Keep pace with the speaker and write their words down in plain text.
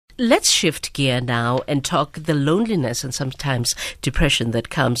let's shift gear now and talk the loneliness and sometimes depression that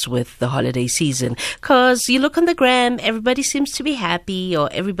comes with the holiday season. Because you look on the gram, everybody seems to be happy or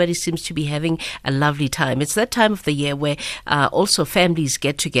everybody seems to be having a lovely time. It's that time of the year where also families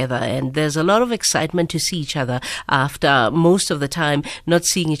get together and there's a lot of excitement to see each other after most of the time not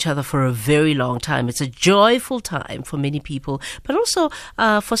seeing each other for a very long time. It's a joyful time for many people, but also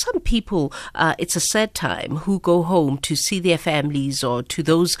for some people, it's a sad time who go home to see their families or to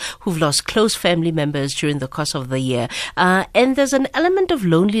those who've lost close family members during the course of the year. And there's an element of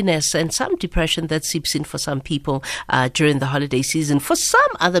loneliness and some depression that seeps in for some people during the holiday season. For some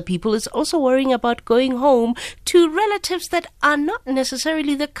other people, it's also worrying about going home to relatives that are not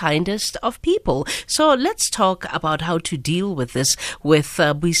necessarily the kindest of people. So let's talk about how to deal with this with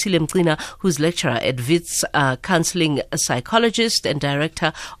Buyisile Mncina, who's lecturer at Wits, Counselling, Psychologist and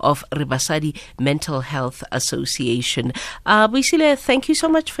Director of Basadi Mental Health Association. Buyisile, thank you so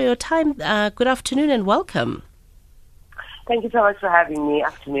much for your time. Good afternoon and welcome. Thank you so much for having me.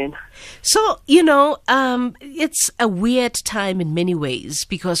 Afternoon. So, it's a weird time in many ways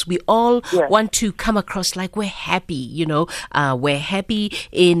because we all want to come across like we're happy, we're happy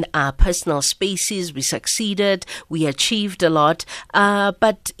in our personal spaces. We succeeded. We achieved a lot.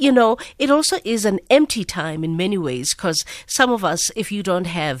 But, it also is an empty time in many ways because some of us, if you don't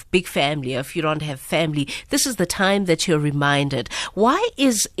have big family or if you don't have family, this is the time that you're reminded. Why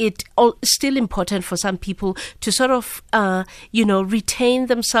is it still important for some people to sort of retain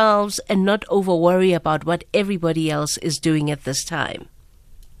themselves and not over worry about what everybody else is doing at this time?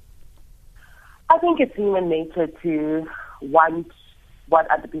 I think it's human nature to want what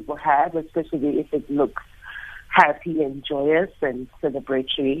other people have, especially if it looks happy and joyous and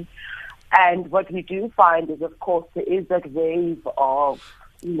celebratory. And what we do find is, of course, there is that wave of,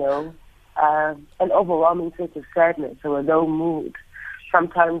 an overwhelming sense of sadness or a low mood.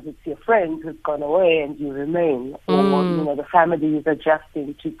 Sometimes it's your friend who's gone away and you remain, or the family is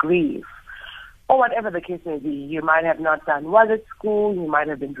adjusting to grief, or whatever the case may be. You might have not done well at school, you might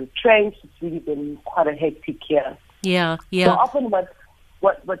have been retrenched. It's really been quite a hectic year. Yeah. So often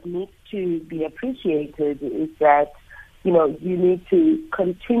what needs to be appreciated is that, you need to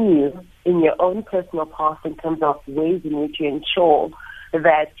continue in your own personal path in terms of ways in which you ensure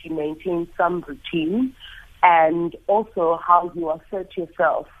that you maintain some routine, and also how you assert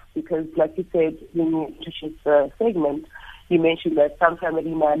yourself. Because like you said, when you introduced the segment, you mentioned that some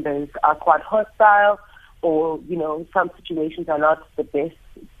family members are quite hostile, or, some situations are not the best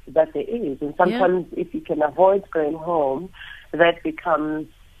that there is. And sometimes if you can avoid going home, that becomes,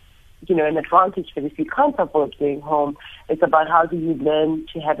 an advantage. But if you can't avoid going home, it's about how do you learn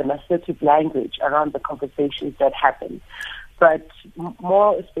to have an assertive language around the conversations that happen. But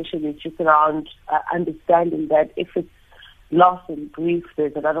more especially, it's just around understanding that if it's loss and grief,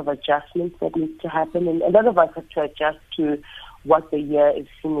 there's a lot of adjustments that need to happen. And a lot of us have to adjust to what the year is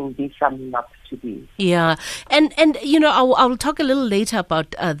seemingly summing up to be. Yeah. And I'll talk a little later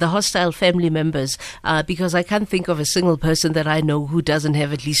about the hostile family members because I can't think of a single person that I know who doesn't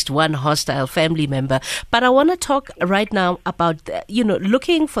have at least one hostile family member. But I want to talk right now about,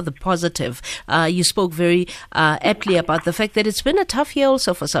 looking for the positive. You spoke very aptly about the fact that it's been a tough year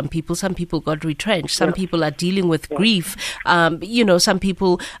also for some people. Some people got retrenched. Some people are dealing with grief. Some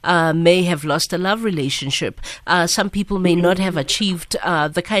people may have lost a love relationship. Some people may not have achieved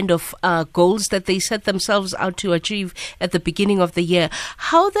the kind of goals that they set themselves out to achieve at the beginning of the year.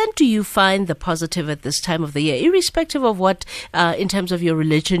 How then do you find the positive at this time of the year, irrespective of what, in terms of your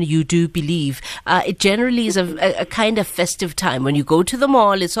religion, you do believe? It generally is a kind of festive time. When you go to the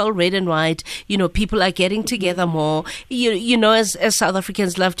mall, it's all red and white. People are getting together more. As South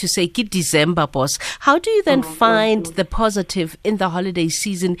Africans love to say, "Ki December, boss." How do you then find the positive in the holiday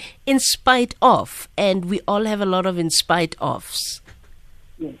season in spite of? And we all have a lot of in spite ofs.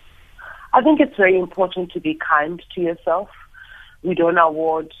 Yes. I think it's very important to be kind to yourself. We don't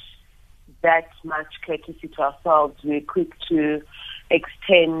award that much courtesy to ourselves. We're quick to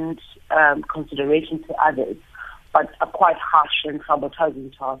extend consideration to others, but are quite harsh and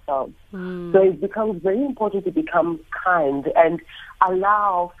sabotaging to ourselves. So it becomes very important to become kind and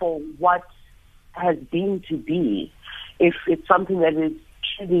allow for what has been to be. If it's something that is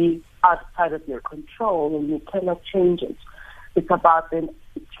truly outside of your control and you cannot change it, it's about then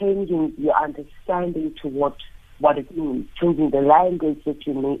changing your understanding to what it means, changing the language that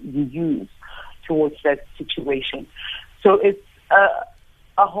you use towards that situation. So it's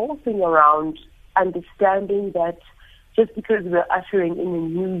a whole thing around understanding that just because we're ushering in a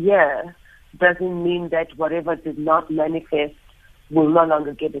new year doesn't mean that whatever did not manifest will no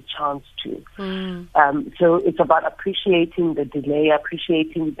longer get a chance to. So it's about appreciating the delay,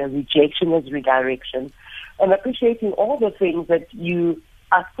 appreciating the rejection as redirection, and appreciating all the things that you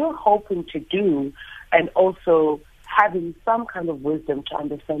are still hoping to do, and also having some kind of wisdom to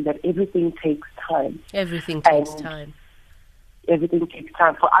understand that everything takes time. Everything takes time. Everything takes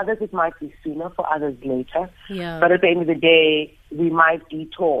time. For others, it might be sooner. For others, later. Yeah. But at the end of the day, we might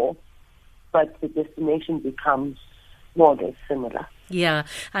detour, but the destination becomes more or less similar. Yeah,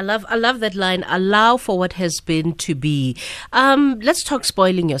 I love that line. Allow for what has been to be. Let's talk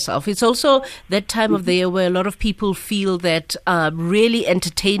spoiling yourself. It's also that time of the year where a lot of people feel that really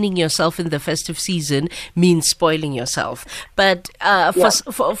entertaining yourself in the festive season means spoiling yourself. But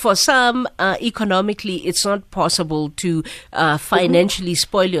for some, economically, it's not possible to financially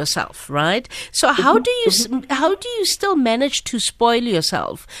spoil yourself, right? So how do you still manage to spoil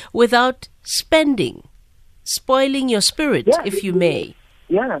yourself without spoiling your spirit, if you may?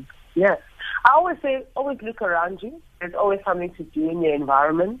 Yeah. I always say, always look around you. There's always something to do in your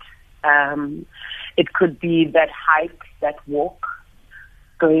environment. It could be that hike, that walk,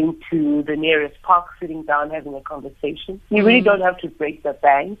 going to the nearest park, sitting down, having a conversation. You really don't have to break the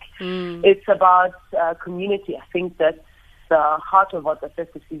bank. It's about community. I think that's the heart of what the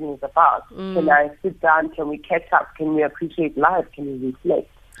festive season is about. Can I sit down? Can we catch up? Can we appreciate life? Can we reflect?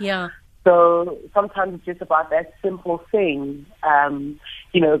 Yeah. So sometimes it's just about that simple thing,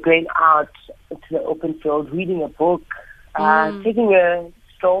 going out to the open field, reading a book, taking a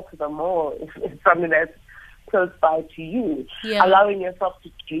stroll to the mall, if it's something that's close by to you, allowing yourself to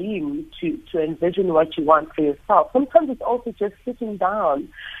dream, to envision what you want for yourself. Sometimes it's also just sitting down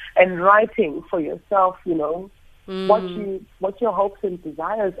and writing for yourself, what your hopes and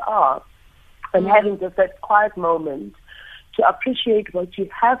desires are, and having just that quiet moment to appreciate what you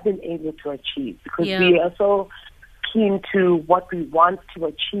have been able to achieve, because we are so keen to what we want to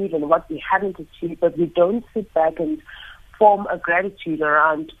achieve and what we haven't achieved, but we don't sit back and form a gratitude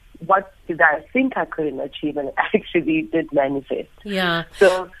around what did I think I couldn't achieve and actually did manifest. Yeah.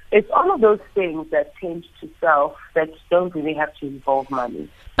 So it's all of those things that tend to self that don't really have to involve money.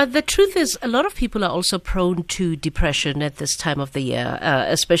 But the truth is, a lot of people are also prone to depression at this time of the year,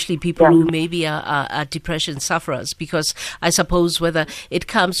 especially people who maybe are depression sufferers, because I suppose whether it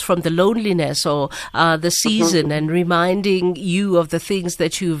comes from the loneliness or the season and reminding you of the things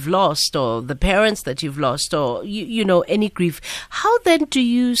that you've lost or the parents that you've lost or, any grief. How then do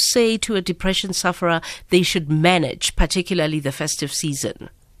you say to a depression sufferer they should manage, particularly the festive season?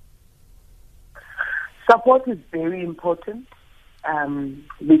 Support is very important.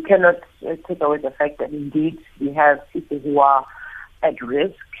 We cannot take away the fact that indeed we have people who are at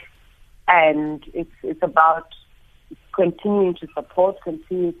risk, and it's about continuing to support,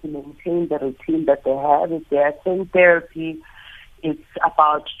 continue to maintain the routine that they have. If they attend therapy, it's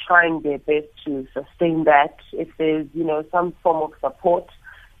about trying their best to sustain that. If there's, some form of support,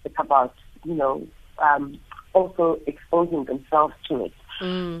 it's about, also exposing themselves to it.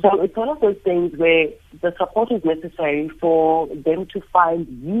 So it's one of those things where the support is necessary for them to find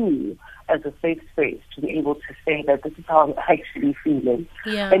you as a safe space to be able to say that this is how I'm actually feeling.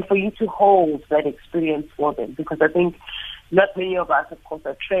 Yeah. And for you to hold that experience for them, because I think not many of us, of course,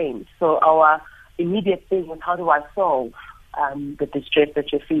 are trained. So our immediate thing is, how do I solve the distress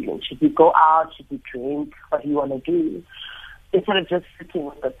that you're feeling? Should we go out? Should we drink? What do you want to do? Instead of just sitting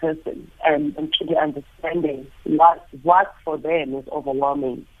with the person and truly understanding what for them is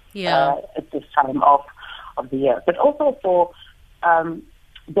overwhelming at this time of the year. But also for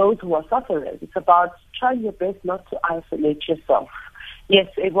those who are sufferers, it's about trying your best not to isolate yourself. Yes,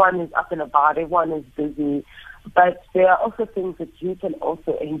 everyone is up and about, everyone is busy, but there are also things that you can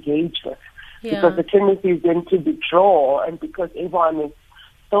also engage with. Because the tendency is then to withdraw, and because everyone is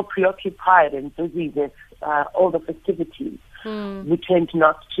so preoccupied and busy with all the festivities, we tend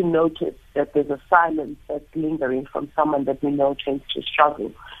not to notice that there's a silence that's lingering from someone that we know tends to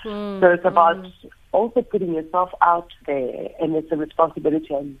struggle. So it's about also putting yourself out there, and it's a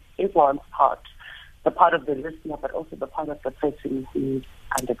responsibility on everyone's part, the part of the listener, but also the part of the person who's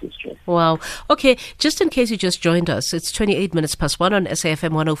under distress. Wow. Okay, just in case you just joined us, it's 28 minutes past 1 on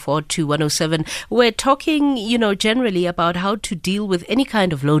SAFM 104 to 107. We're talking, generally about how to deal with any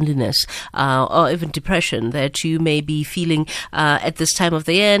kind of loneliness or even depression that you may be feeling at this time of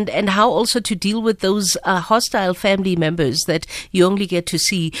the year, and how also to deal with those hostile family members that you only get to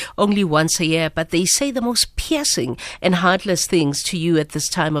see only once a year, but they say the most piercing and heartless things to you at this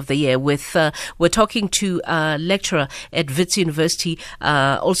time of the year. We're talking to a lecturer at Wits University,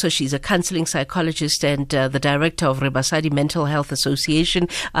 also she's a counselling psychologist and the director of Basadi Mental Health Association,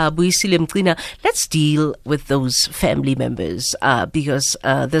 Buyisile Mncina. Let's deal with those family members because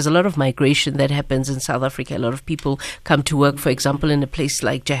there's a lot of migration that happens in South Africa. A lot of people come to work, for example, in a place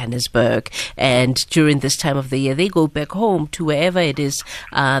like Johannesburg, and during this time of the year, they go back home to wherever it is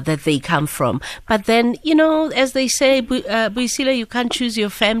that they come from. But then, as they say, Buyisile, you can't choose your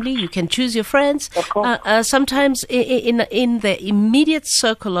family, you can choose your friends. Sometimes in the immediate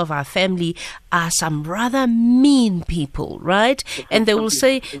circle of our family are some rather mean people, right? And they will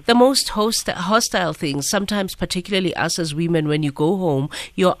say the most hostile things. Sometimes, particularly us as women, when you go home,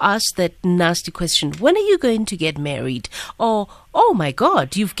 you're asked that nasty question, when are you going to get married? Or, oh my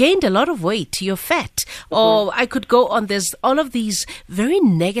God, you've gained a lot of weight, you're fat. Or I could go on, there's all of these very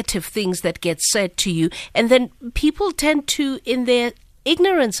negative things that get said to you. And then people tend to, in their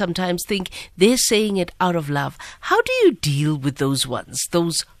ignorance sometimes, think they're saying it out of love. How do you deal with those ones,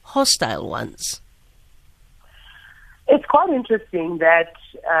 those hostile ones? It's quite interesting that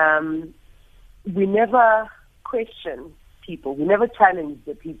we never question people. We never challenge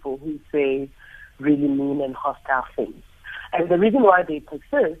the people who say really mean and hostile things. And the reason why they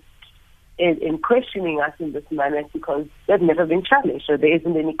persist in questioning us in this manner is because they've never been challenged, so there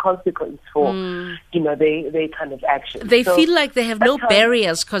isn't any consequence for, they kind of action. They feel like they have no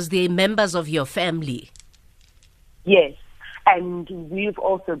barriers because they're members of your family. Yes, and we've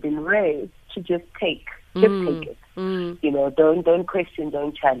also been raised to just take it. Don't question,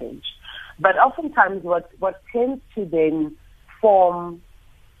 don't challenge. But oftentimes what tends to then form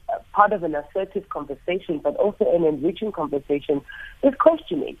part of an assertive conversation, but also an enriching conversation, is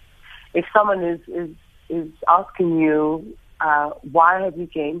questioning. If someone is asking you, why have you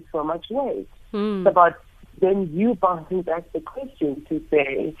gained so much weight? It's about then you bouncing back the question to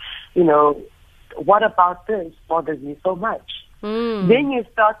say, what about this bothers you so much? Then you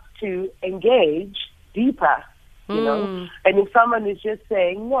start to engage deeper, and if someone is just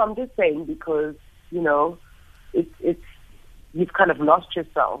saying, no, I'm just saying because, it's you've kind of lost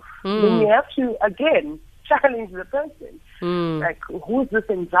yourself, then you have to, again, challenge the person. Like, who's this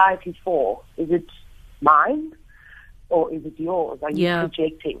anxiety for? Is it mine or is it yours? Are you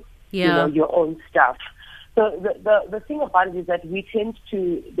projecting, your own stuff? So the thing about it is that we tend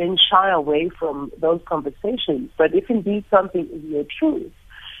to then shy away from those conversations. But if indeed something is your truth,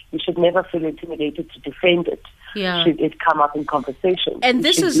 you should never feel intimidated to defend it. Should it come up in conversation. And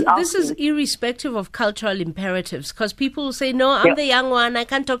this is irrespective of cultural imperatives, because people will say, no, I'm the young one, I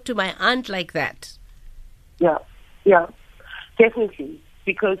can't talk to my aunt like that. Yeah, definitely.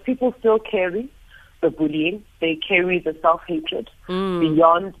 Because people still carry the bullying, they carry the self-hatred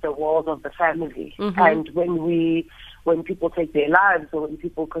beyond the walls of the family. And when people take their lives, or when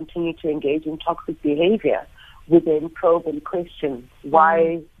people continue to engage in toxic behavior, we then probe and question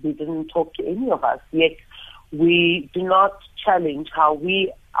why they didn't talk to any of us, yet we do not challenge how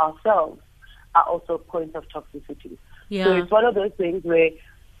we ourselves are also points of toxicity. So it's one of those things where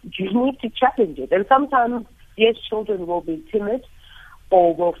you need to challenge it. And sometimes, yes, children will be timid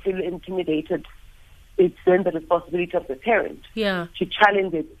or will feel intimidated. It's then the responsibility of the parent to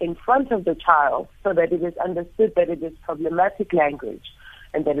challenge it in front of the child so that it is understood that it is problematic language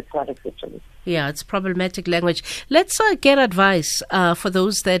and that it's not acceptable. Yeah, it's problematic language. Let's get advice for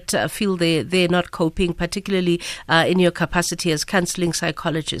those that feel they're not coping, particularly in your capacity as counselling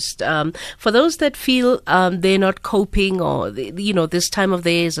psychologist. For those that feel they're not coping, or this time of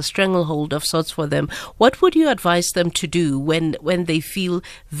the year is a stranglehold of sorts for them, what would you advise them to do when they feel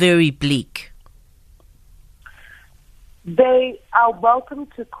very bleak? They are welcome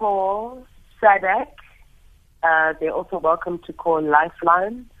to call SADC. They're also welcome to call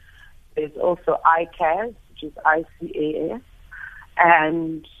Lifeline. There's also ICAS, which is ICAS,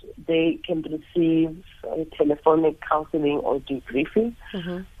 and they can receive telephonic counseling or debriefing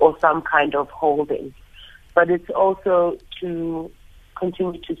or some kind of holding. But it's also to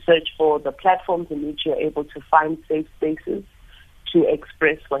continue to search for the platforms in which you're able to find safe spaces to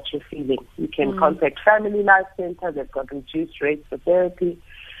express what you're feeling. You can contact Family Life Center. They've got reduced rates for therapy.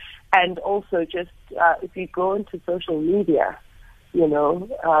 And also just if you go into social media,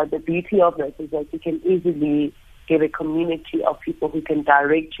 the beauty of it is that you can easily get a community of people who can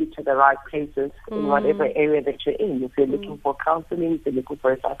direct you to the right places in whatever area that you're in. If you're looking for counseling, if you're looking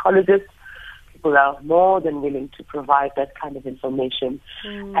for a psychologist, people are more than willing to provide that kind of information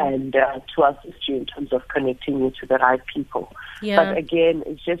and to assist you in terms of connecting you to the right people. But again,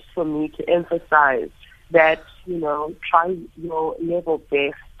 it's just for me to emphasize that, try your level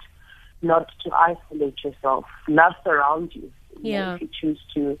best not to isolate yourself. Love surrounds you, if you choose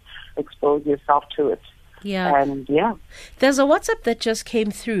to expose yourself to it. Yeah. And yeah. There's a WhatsApp that just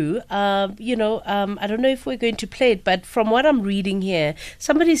came through. I don't know if we're going to play it, but from what I'm reading here,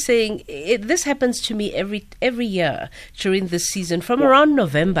 somebody's saying this happens to me every year during this season. From around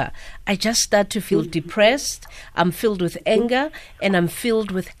November, I just start to feel depressed. I'm filled with anger and I'm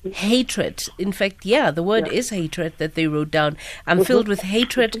filled with hatred. In fact, the word is hatred that they wrote down. I'm filled with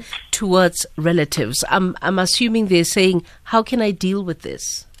hatred towards relatives. I'm assuming they're saying, how can I deal with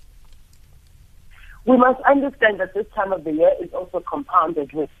this? We must understand that this time of the year is also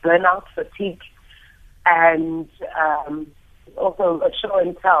compounded with burnout, fatigue, and also a show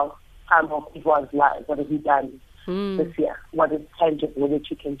and tell time of everyone's lives. What have you done this year? What is tangible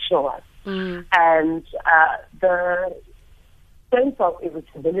that you can show us? And the sense of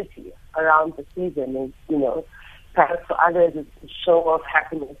irritability around the season is, perhaps for others it's a show of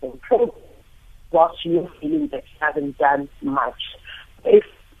happiness and progress, whilst you're feeling that you haven't done much. If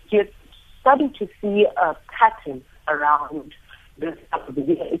you're starting to see a pattern around this time of the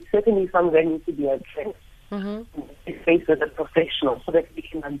year, it's certainly something that needs to be addressed in the face of a professional so that we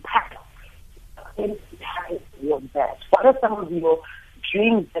can unpack that. What are some of your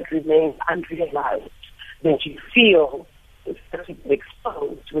dreams that remain unrealized that you feel starting to be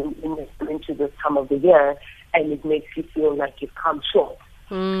exposed when you come into this time of the year, and it makes you feel like you've come short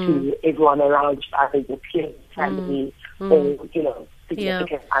to everyone around you, either your peers, family, or,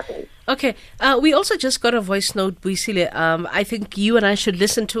 significant others. Okay. We also just got a voice note, Buyisile. I think you and I should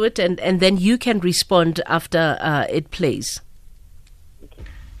listen to it, and then you can respond after it plays.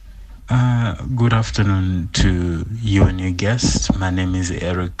 Good afternoon to you and your guest. My name is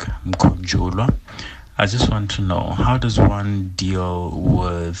Eric Mkonjulwa. I just want to know, how does one deal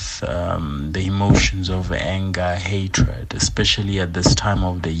with the emotions of anger, hatred, especially at this time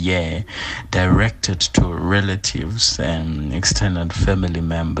of the year, directed to relatives and extended family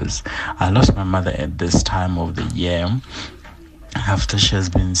members? I lost my mother at this time of the year, after she has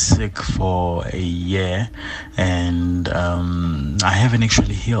been sick for a year, and I haven't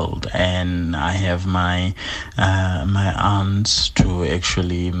actually healed, and I have my aunts to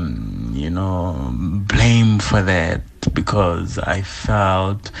actually blame for that, because I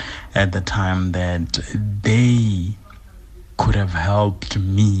felt at the time that they could have helped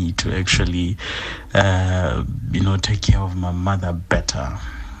me to actually take care of my mother better.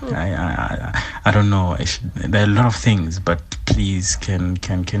 I don't know. There are a lot of things, but please, can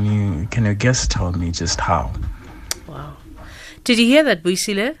your guest tell me just how? Wow. Did you hear that,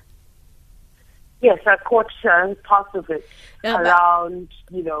 Buyisile? Yes, I caught parts of it around,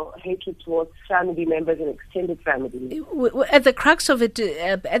 hatred towards family members and extended family. At the crux of it,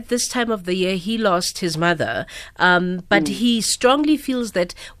 at this time of the year, he lost his mother, but he strongly feels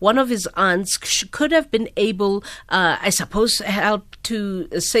that one of his aunts could have been able, I suppose, help to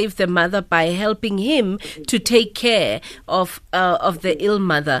save the mother by helping him to take care of the ill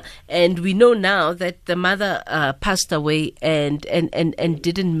mother. And we know now that the mother passed away and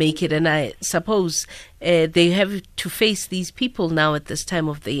didn't make it. And I suppose they have to face these people now at this time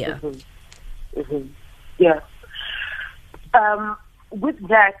of the year. Yeah. With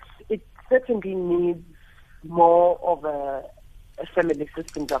that, it certainly needs more of a family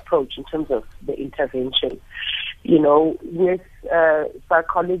systems approach in terms of the intervention. With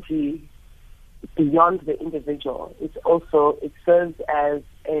psychology beyond the individual, it serves as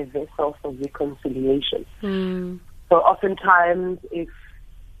a vessel for reconciliation. So oftentimes, if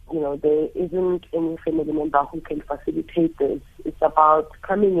there isn't any family member who can facilitate this, it's about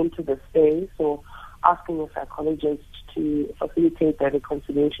coming into the space or asking a psychologist to facilitate the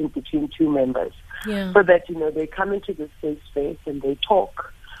reconciliation between two members, so that they come into the safe space and they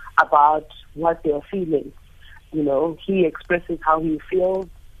talk about what they are feeling. He expresses how he feels.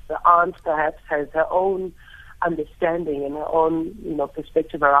 The aunt perhaps has her own understanding and her own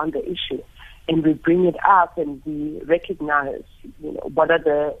perspective around the issue. And we bring it up and we recognize, what are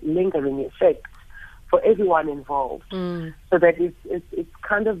the lingering effects for everyone involved, so that it's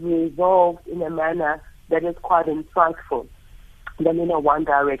kind of resolved in a manner that is quite insightful, than in a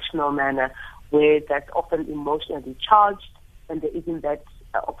one-directional manner where that's often emotionally charged and there isn't that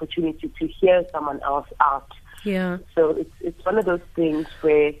opportunity to hear someone else out. Yeah. So it's one of those things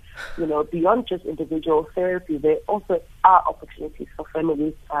where, beyond just individual therapy, there also are opportunities for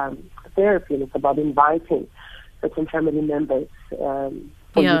family therapy, and it's about inviting certain family members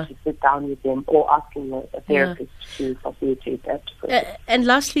for you to sit down with them, or asking a therapist to facilitate that. And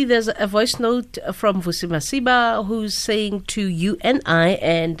lastly, there's a voice note from Vusimasiba who's saying to you and I,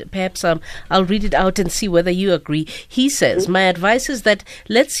 and perhaps I'll read it out and see whether you agree. He says, my advice is that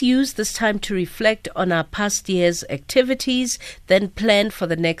let's use this time to reflect on our past year's activities, then plan for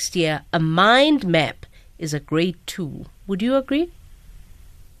the next year. A mind map is a great tool. Would you agree?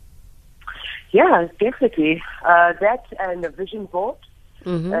 Yeah, definitely. That and a vision board.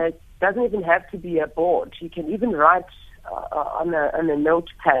 Mm-hmm. Doesn't even have to be a board. You can even write on a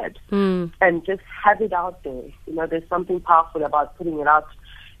notepad and just have it out there. There's something powerful about putting it out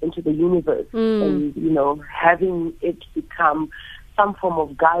into the universe and, having it become some form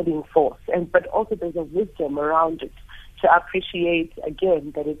of guiding force. But also there's a wisdom around it to appreciate,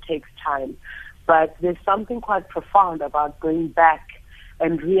 again, that it takes time. But there's something quite profound about going back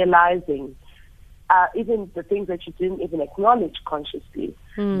and realizing even the things that you didn't even acknowledge consciously,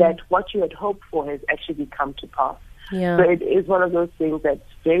 that what you had hoped for has actually come to pass. Yeah. So it is one of those things that's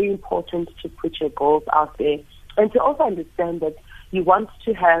very important to put your goals out there and to also understand that you want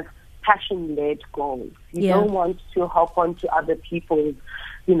to have passion-led goals. You don't want to hop onto other people's,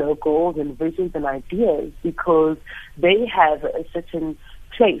 goals and visions and ideas because they have a certain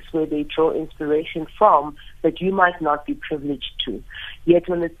place where they draw inspiration from that you might not be privileged to. Yet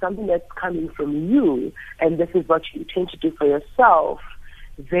when it's something that's coming from you and this is what you intend to do for yourself,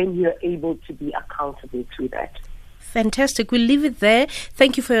 then you're able to be accountable to that. Fantastic. We'll leave it there.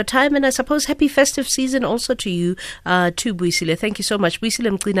 Thank you for your time, and I suppose happy festive season also to you, to Buyisile. Thank you so much.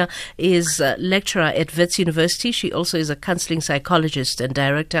 Buyisile Mncina is a lecturer at Wits University. She also is a counselling psychologist and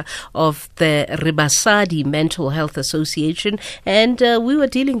director of the Basadi Mental Health Association, and we were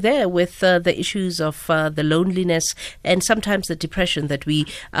dealing there with the issues of the loneliness and sometimes the depression that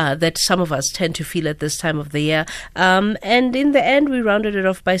that some of us tend to feel at this time of the year. And in the end, we rounded it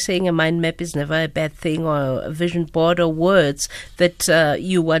off by saying a mind map is never a bad thing, or a vision board, or words that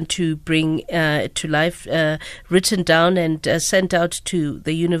you want to bring to life, written down and sent out to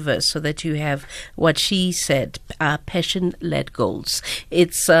the universe so that you have what she said, passion-led goals.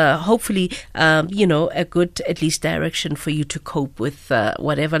 It's hopefully, a good, at least, direction for you to cope with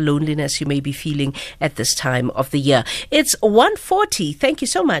whatever loneliness you may be feeling at this time of the year. It's 1:40. Thank you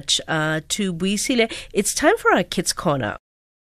so much to Buyisile. It's time for our Kids Corner.